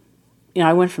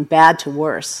 I went from bad to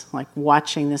worse,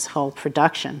 watching this whole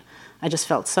production. I just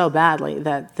felt so badly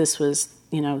that this was,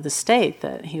 the state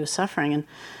that he was suffering. And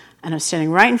I was standing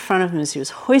right in front of him as he was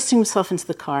hoisting himself into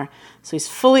the car. So he's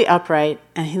fully upright,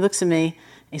 and he looks at me, and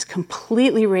he's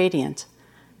completely radiant,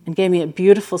 and gave me a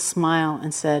beautiful smile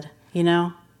and said,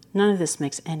 none of this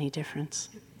makes any difference.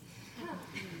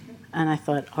 And I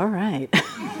thought, all right.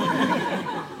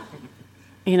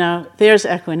 There's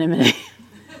equanimity.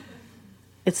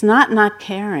 It's not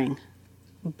caring,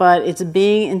 but it's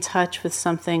being in touch with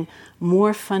something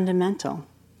more fundamental,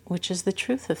 which is the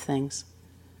truth of things.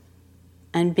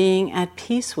 And being at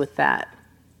peace with that,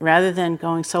 rather than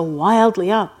going so wildly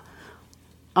up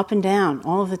and down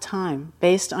all of the time,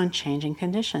 based on changing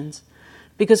conditions.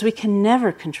 Because we can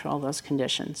never control those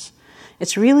conditions.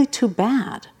 It's really too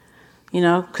bad,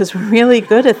 because we're really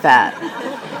good at that.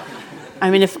 I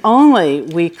mean, if only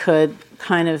we could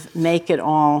kind of make it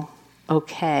all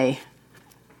okay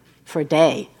for a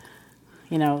day,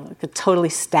 a totally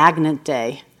stagnant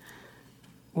day,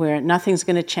 where nothing's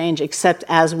going to change except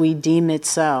as we deem it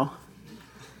so.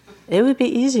 It would be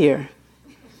easier.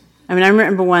 I mean, I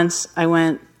remember once I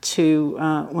went to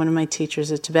one of my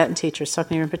teachers, a Tibetan teacher,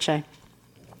 Sakni Rinpoche.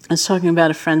 I was talking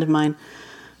about a friend of mine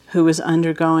who was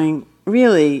undergoing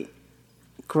really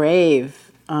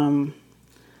grave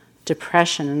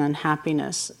depression and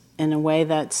unhappiness in a way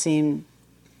that seemed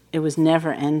it was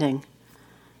never ending.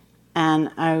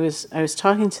 And I was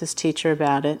talking to this teacher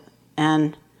about it,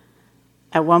 and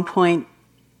at one point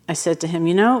I said to him,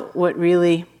 what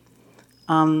really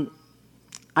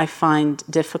I find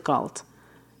difficult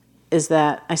is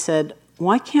that I said,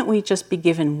 why can't we just be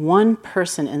given one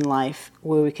person in life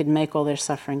where we could make all their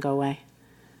suffering go away?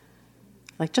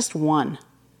 Just one,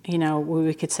 where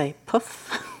we could say,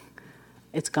 poof,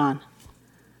 it's gone.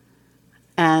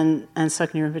 And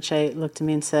Sakni Rinpoche looked at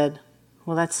me and said,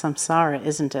 well, that's samsara,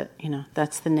 isn't it?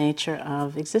 That's the nature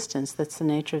of existence. That's the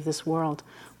nature of this world.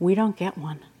 We don't get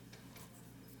one.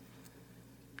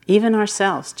 Even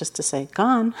ourselves, just to say,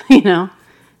 gone,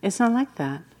 it's not like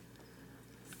that.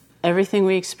 Everything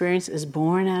we experience is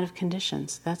born out of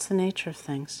conditions. That's the nature of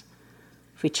things.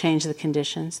 If we change the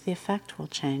conditions, the effect will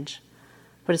change.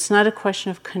 But it's not a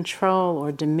question of control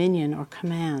or dominion or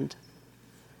command.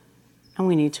 And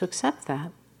we need to accept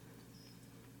that.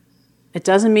 It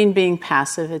doesn't mean being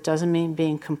passive. It doesn't mean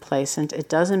being complacent. It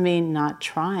doesn't mean not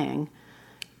trying.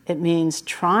 It means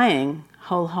trying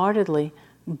wholeheartedly,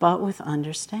 but with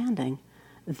understanding.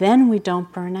 Then we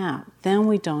don't burn out. Then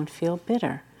we don't feel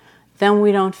bitter. Then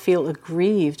we don't feel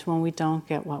aggrieved when we don't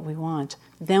get what we want.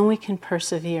 Then we can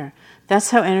persevere. That's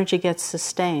how energy gets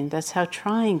sustained. That's how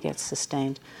trying gets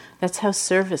sustained. That's how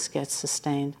service gets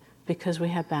sustained, because we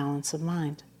have balance of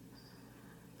mind.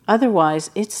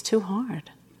 Otherwise, it's too hard.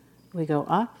 We go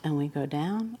up and we go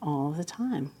down all the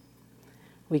time.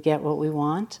 We get what we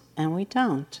want and we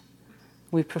don't.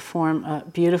 We perform a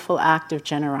beautiful act of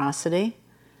generosity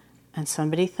and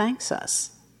somebody thanks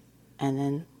us, and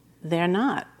then they're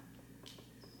not.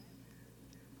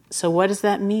 So what does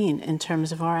that mean in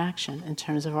terms of our action, in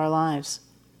terms of our lives?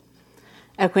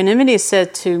 Equanimity is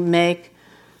said to make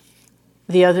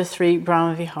the other three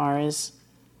Brahma Viharas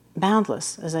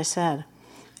boundless, as I said.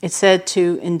 It's said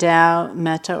to endow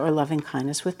metta or loving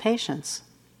kindness with patience.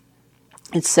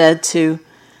 It's said to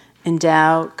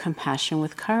endow compassion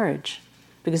with courage,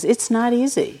 because it's not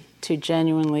easy to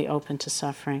genuinely open to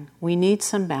suffering. We need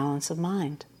some balance of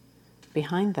mind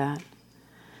behind that.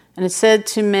 And it's said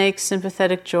to make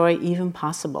sympathetic joy even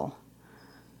possible,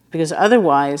 because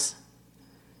otherwise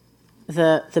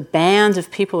the band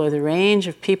of people or the range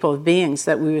of people, of beings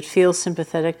that we would feel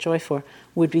sympathetic joy for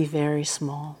would be very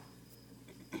small.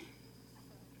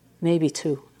 Maybe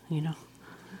two,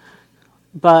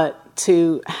 But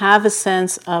to have a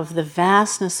sense of the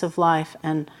vastness of life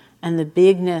and the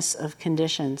bigness of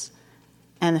conditions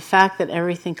and the fact that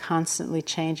everything constantly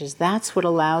changes, that's what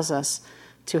allows us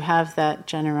to have that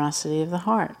generosity of the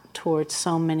heart towards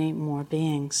so many more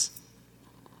beings.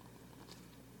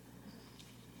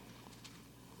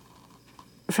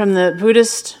 From the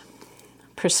Buddhist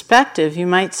perspective, you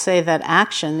might say that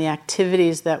action, the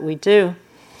activities that we do,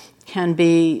 can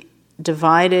be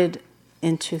divided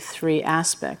into three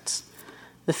aspects.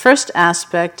 The first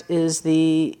aspect is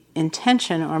the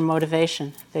intention or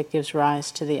motivation that gives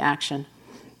rise to the action.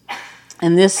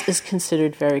 And this is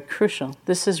considered very crucial.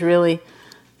 This is really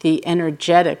the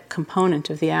energetic component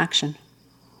of the action.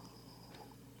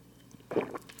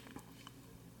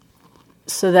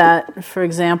 So that, for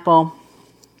example,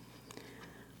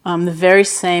 the very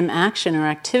same action or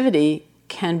activity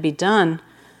can be done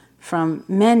from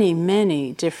many,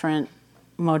 many different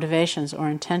motivations or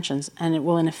intentions, and it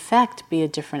will in effect be a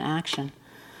different action.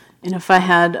 And if I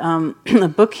had a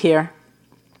book here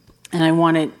and I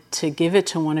wanted to give it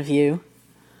to one of you,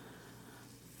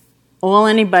 all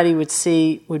anybody would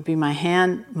see would be my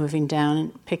hand moving down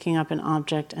and picking up an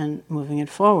object and moving it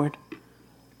forward.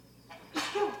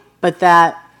 But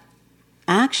that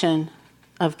action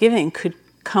of giving could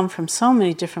come from so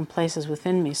many different places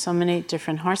within me, so many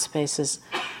different heart spaces.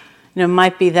 It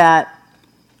might be that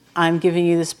I'm giving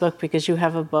you this book because you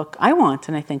have a book I want,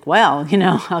 and I think, well,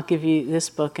 I'll give you this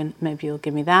book and maybe you'll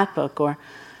give me that book. Or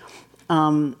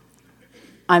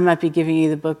I might be giving you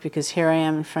the book because here I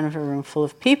am in front of a room full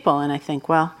of people, and I think,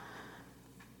 well,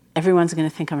 everyone's going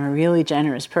to think I'm a really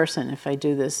generous person if I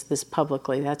do this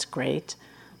publicly. That's great.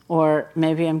 Or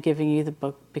maybe I'm giving you the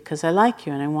book because I like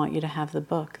you and I want you to have the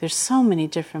book. There's so many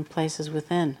different places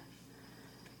within.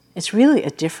 It's really a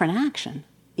different action,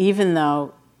 even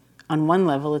though on one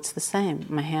level it's the same.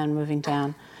 My hand moving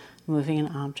down, moving an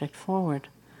object forward.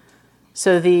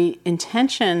 So the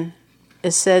intention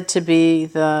is said to be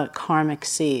the karmic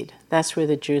seed. That's where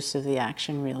the juice of the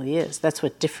action really is. That's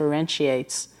what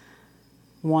differentiates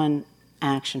one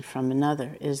action from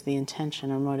another, is the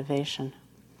intention or motivation.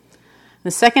 The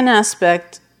second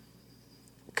aspect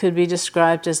could be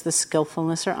described as the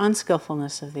skillfulness or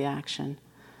unskillfulness of the action.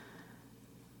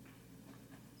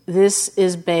 This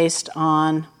is based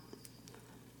on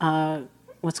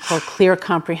what's called clear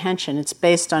comprehension. It's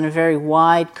based on a very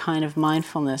wide kind of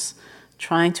mindfulness,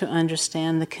 trying to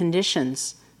understand the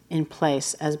conditions in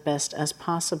place as best as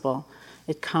possible.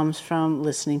 It comes from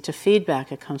listening to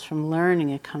feedback. It comes from learning.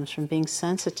 It comes from being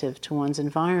sensitive to one's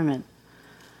environment.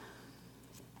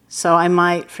 So I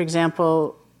might, for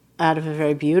example, out of a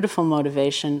very beautiful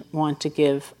motivation, want to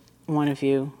give one of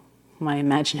you my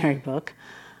imaginary book.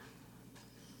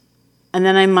 And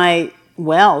then I might,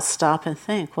 stop and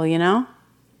think,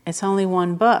 it's only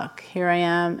one book. Here I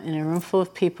am in a room full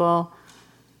of people.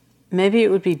 Maybe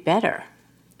it would be better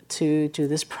to do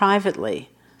this privately.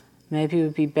 Maybe it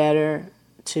would be better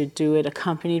to do it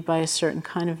accompanied by a certain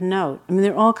kind of note.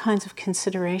 There are all kinds of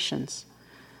considerations.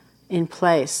 in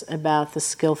place about the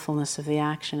skillfulness of the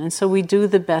action. And so we do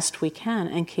the best we can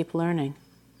and keep learning.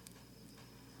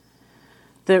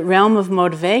 The realm of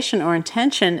motivation or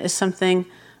intention is something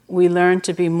we learn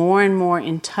to be more and more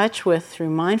in touch with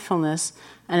through mindfulness,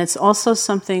 and it's also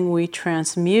something we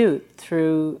transmute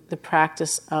through the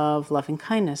practice of loving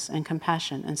kindness and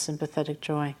compassion and sympathetic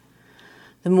joy.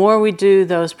 The more we do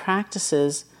those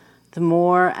practices, the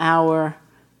more our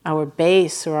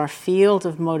base or our field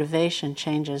of motivation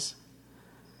changes.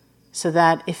 So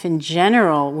that if in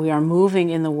general we are moving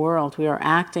in the world, we are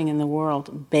acting in the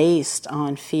world based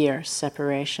on fear,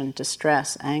 separation,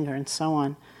 distress, anger, and so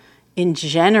on, in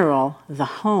general, the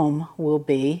home will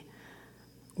be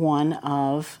one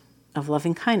of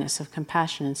loving kindness, of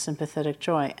compassion and sympathetic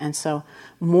joy. And so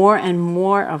more and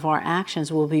more of our actions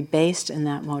will be based in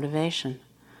that motivation.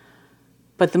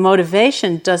 But the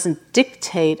motivation doesn't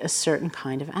dictate a certain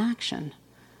kind of action.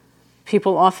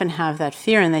 People often have that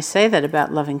fear, and they say that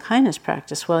about loving kindness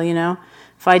practice. Well,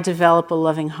 if I develop a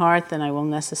loving heart, then I will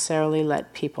necessarily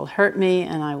let people hurt me,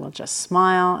 and I will just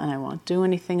smile, and I won't do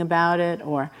anything about it,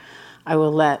 or I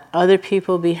will let other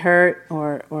people be hurt,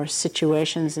 or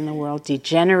situations in the world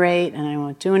degenerate, and I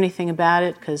won't do anything about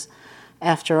it, because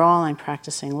after all, I'm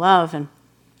practicing love. And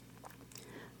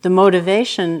the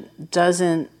motivation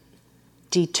doesn't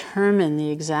determine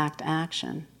the exact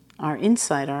action. Our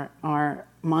insight, our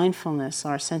mindfulness,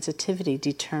 our sensitivity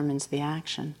determines the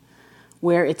action.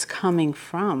 Where it's coming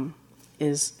from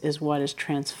is what is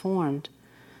transformed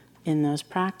in those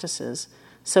practices.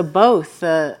 So both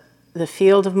the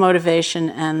field of motivation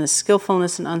and the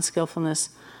skillfulness and unskillfulness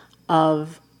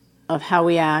of how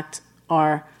we act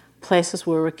are places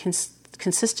where we're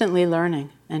consistently learning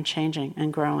and changing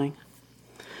and growing.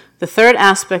 The third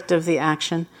aspect of the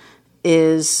action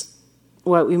is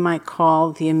what we might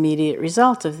call the immediate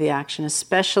result of the action,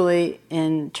 especially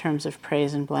in terms of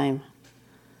praise and blame.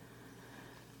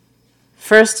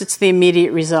 First, it's the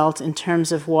immediate result in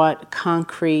terms of what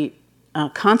concrete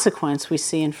consequence we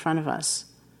see in front of us.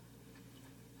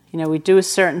 We do a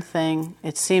certain thing,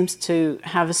 it seems to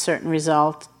have a certain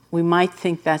result. We might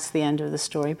think that's the end of the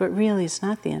story, but really it's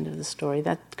not the end of the story.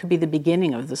 That could be the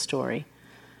beginning of the story.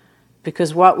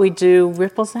 Because what we do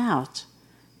ripples out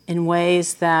in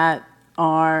ways that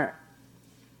are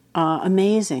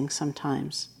amazing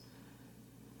sometimes.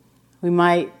 We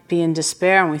might be in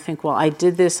despair and we think, well, I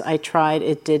did this, I tried,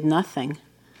 it did nothing.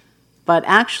 But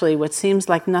actually, what seems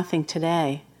like nothing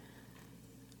today,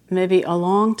 maybe a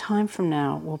long time from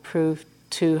now, will prove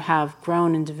to have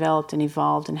grown and developed and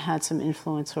evolved and had some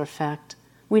influence or effect.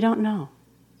 We don't know.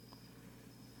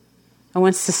 I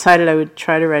once decided I would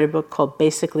try to write a book called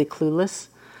Basically Clueless,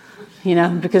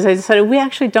 because I decided we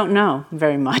actually don't know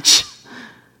very much.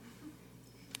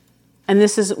 And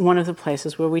this is one of the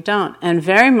places where we don't. And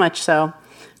very much so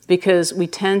because we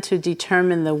tend to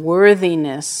determine the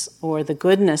worthiness or the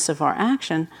goodness of our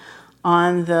action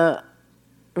on the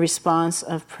response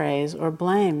of praise or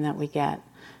blame that we get.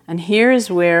 And here is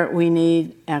where we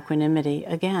need equanimity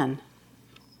again.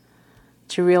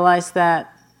 To realize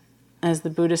that, as the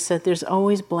Buddha said, there's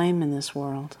always blame in this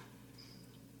world.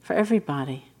 For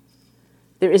everybody.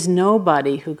 There is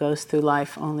nobody who goes through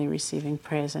life only receiving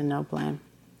praise and no blame.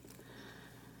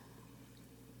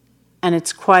 And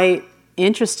it's quite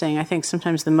interesting. I think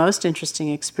sometimes the most interesting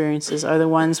experiences are the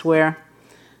ones where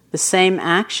the same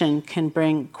action can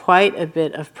bring quite a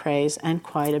bit of praise and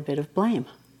quite a bit of blame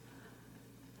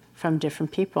from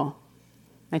different people.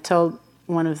 I told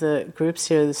one of the groups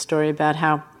here the story about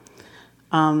how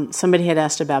somebody had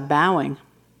asked about bowing.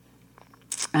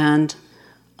 And,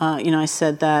 I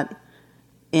said that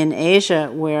in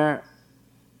Asia, where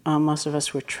most of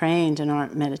us were trained in our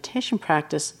meditation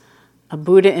practice, a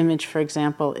Buddha image, for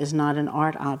example, is not an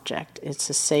art object. It's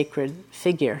a sacred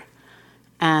figure.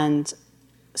 And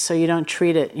so you don't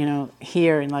treat it,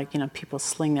 here and people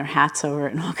sling their hats over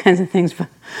it and all kinds of things. But,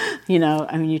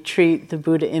 you treat the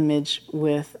Buddha image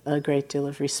with a great deal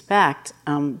of respect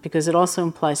because it also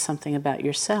implies something about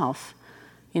yourself.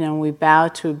 When we bow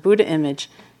to a Buddha image,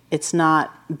 it's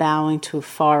not bowing to a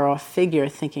far-off figure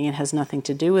thinking it has nothing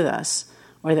to do with us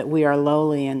or that we are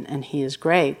lowly and he is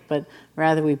great, but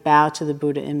rather we bow to the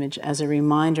Buddha image as a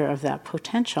reminder of that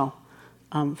potential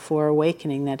for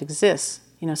awakening that exists.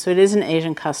 So it is an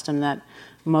Asian custom that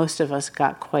most of us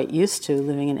got quite used to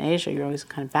living in Asia. You're always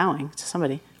kind of bowing to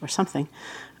somebody or something.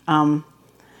 And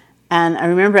I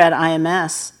remember at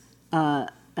IMS, at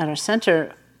our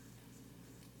center,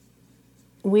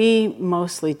 we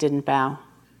mostly didn't bow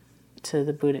to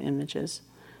the Buddha images.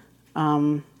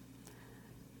 In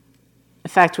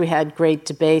fact, we had great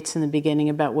debates in the beginning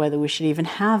about whether we should even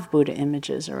have Buddha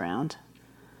images around.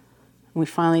 We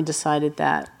finally decided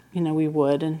that, we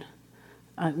would, and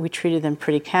we treated them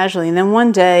pretty casually. And then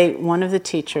one day, one of the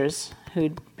teachers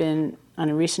who'd been on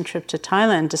a recent trip to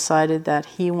Thailand decided that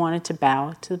he wanted to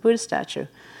bow to the Buddha statue.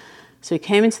 So he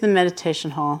came into the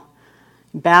meditation hall,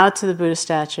 bowed to the Buddha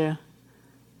statue,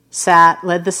 sat,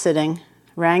 led the sitting,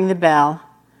 rang the bell.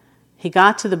 He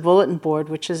got to the bulletin board,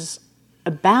 which is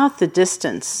about the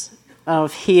distance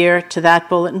of here to that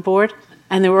bulletin board,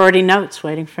 and there were already notes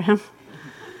waiting for him.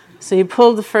 So he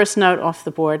pulled the first note off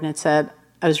the board, and it said,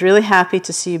 "I was really happy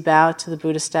to see you bow to the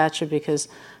Buddha statue because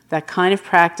that kind of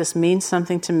practice means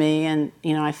something to me, and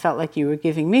I felt like you were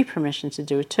giving me permission to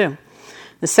do it too."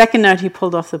 The second note he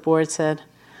pulled off the board said,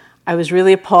 "I was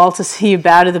really appalled to see you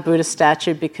bow to the Buddha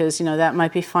statue because, that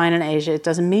might be fine in Asia. It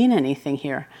doesn't mean anything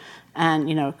here. And,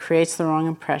 it creates the wrong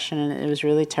impression, and it was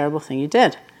really a terrible thing you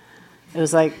did." It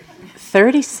was like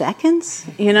 30 seconds,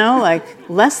 like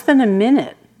less than a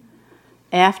minute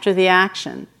after the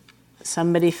action.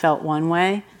 Somebody felt one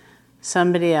way,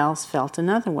 somebody else felt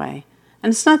another way.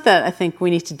 And it's not that I think we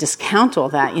need to discount all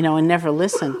that, and never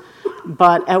listen.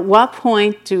 But at what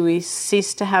point do we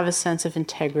cease to have a sense of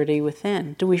integrity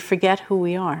within? Do we forget who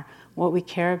we are, what we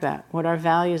care about, what our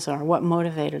values are, what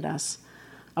motivated us?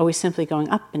 Are we simply going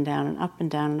up and down and up and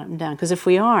down and up and down? Because if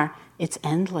we are, it's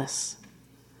endless.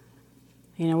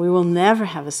 We will never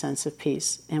have a sense of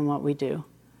peace in what we do.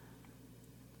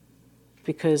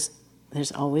 Because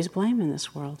there's always blame in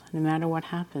this world, no matter what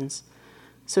happens.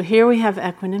 So here we have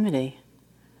equanimity.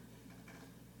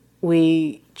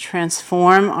 We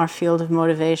transform our field of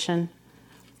motivation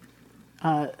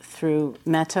through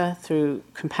metta, through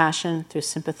compassion, through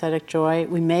sympathetic joy.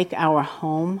 We make our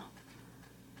home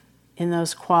in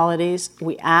those qualities.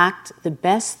 We act the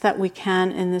best that we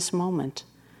can in this moment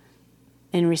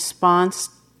in response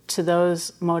to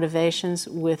those motivations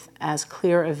with as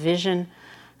clear a vision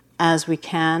as we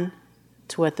can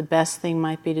to what the best thing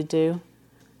might be to do.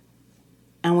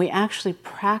 And we actually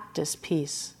practice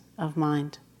peace of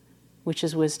mind, which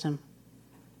is wisdom.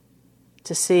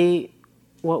 To see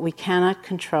what we cannot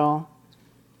control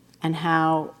and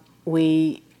how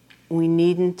we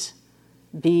needn't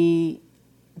be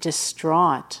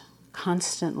distraught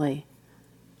constantly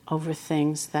over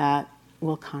things that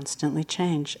will constantly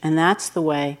change. And that's the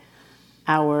way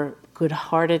our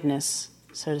good-heartedness,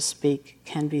 so to speak,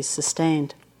 can be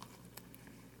sustained.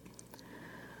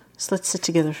 So let's sit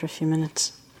together for a few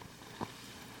minutes.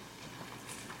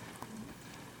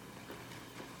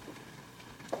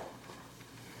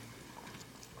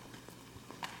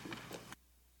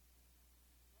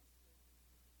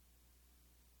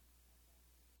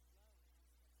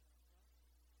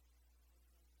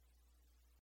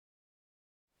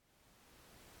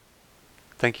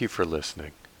 Thank you for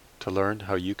listening. To learn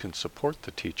how you can support the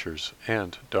teachers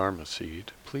and Dharma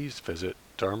Seed, please visit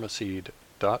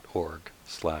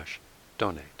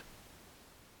dharmaseed.org/donate.